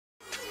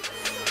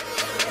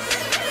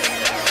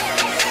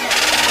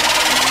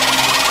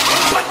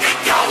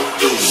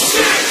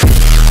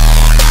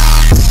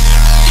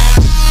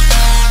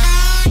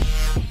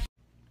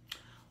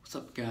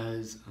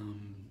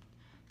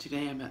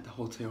Today I'm at the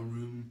hotel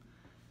room,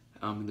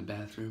 in the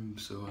bathroom,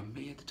 so I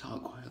may have to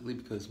talk quietly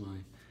because my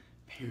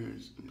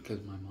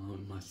mom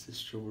and my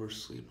sister were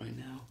asleep right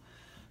now.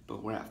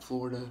 But we're at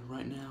Florida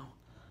right now,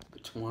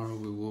 but tomorrow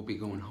we will be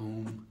going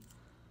home.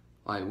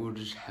 Like, we're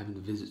just having a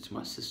visit to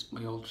my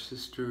older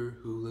sister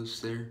who lives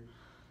there.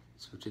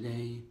 So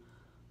today,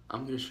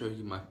 I'm gonna show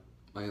you my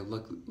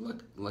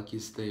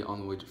luckiest day on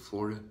the way to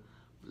Florida.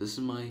 This is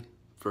my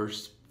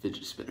first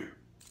fidget spinner.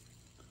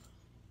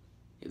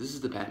 Yeah, this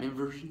is the Batman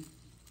version,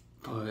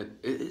 but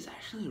it is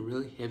actually a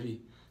really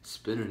heavy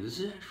spinner. This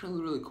is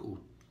actually really cool.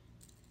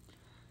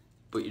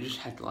 But you just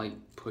have to like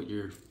put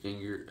your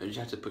finger, you just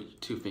have to put your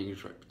two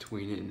fingers right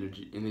between it, and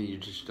then you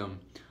just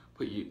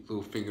put your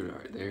little finger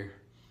right there.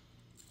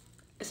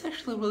 It's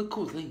actually a really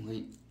cool thing.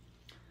 Like,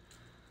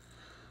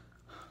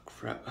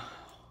 crap,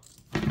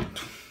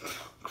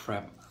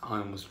 I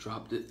almost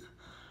dropped it.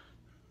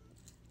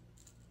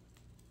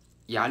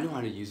 Yeah, I know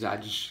how to use it. I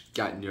just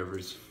got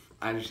nervous.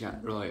 I just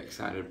got really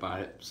excited about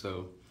it.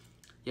 So,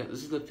 yeah,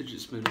 this is the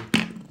fidget spinner.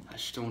 I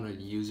just don't want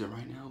to use it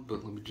right now,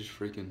 but let me just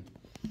freaking.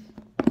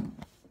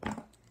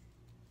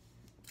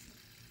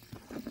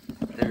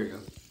 There we go.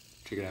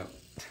 Check it out.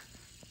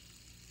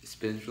 It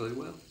spins really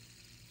well.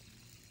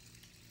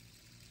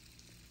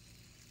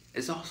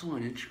 It's also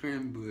on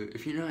Instagram, but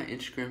if you're not an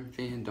Instagram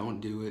fan,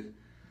 don't do it.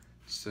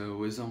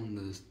 So it's on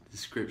the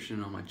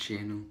description on my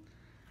channel.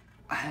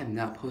 I have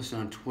not posted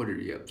on Twitter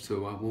yet,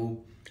 so I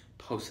will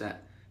post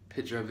that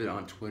picture of it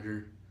on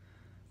Twitter.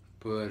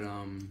 But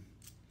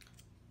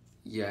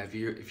yeah, if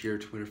you're a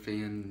Twitter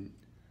fan,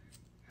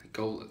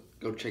 go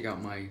check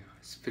out my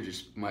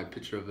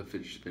picture of a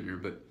fidget spinner.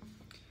 But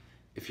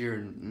if you're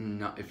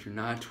not a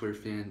Twitter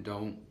fan,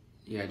 don't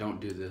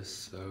do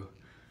this. So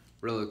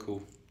really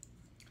cool.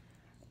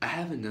 I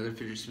have another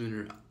fidget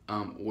spinner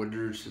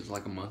ordered since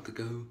like a month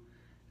ago.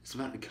 It's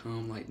about to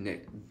come like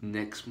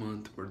next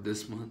month or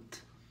this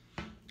month.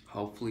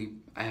 Hopefully,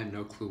 I have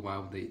no clue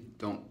why they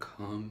don't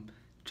come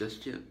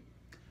just yet.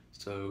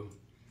 So,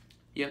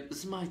 yeah, this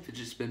is my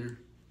fidget spinner.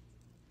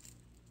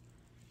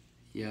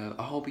 Yeah,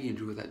 I hope you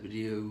enjoyed that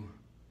video.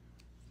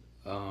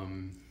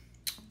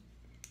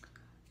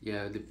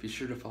 Yeah, be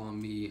sure to follow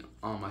me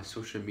on my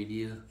social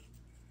media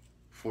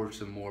for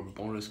some more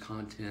bonus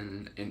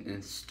content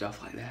and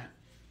stuff like that.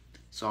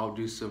 So I'll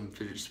do some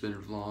fidget spinner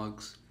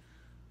vlogs.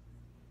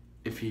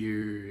 If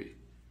you're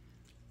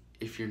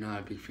not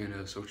a big fan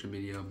of social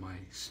media, my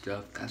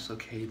stuff, that's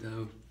okay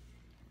though.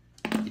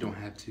 You don't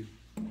have to.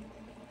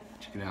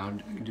 Check it out.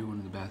 I can do one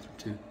in the bathroom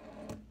too.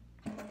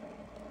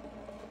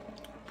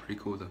 Pretty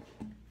cool though.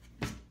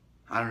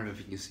 I don't know if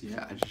you can see it.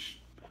 I just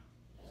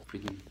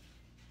freaking.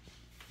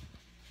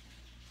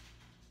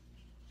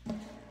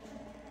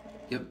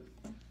 Yep.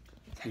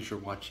 Thanks for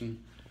watching.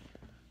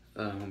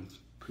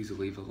 Please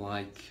leave a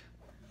like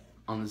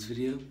on this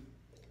video.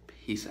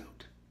 Peace out.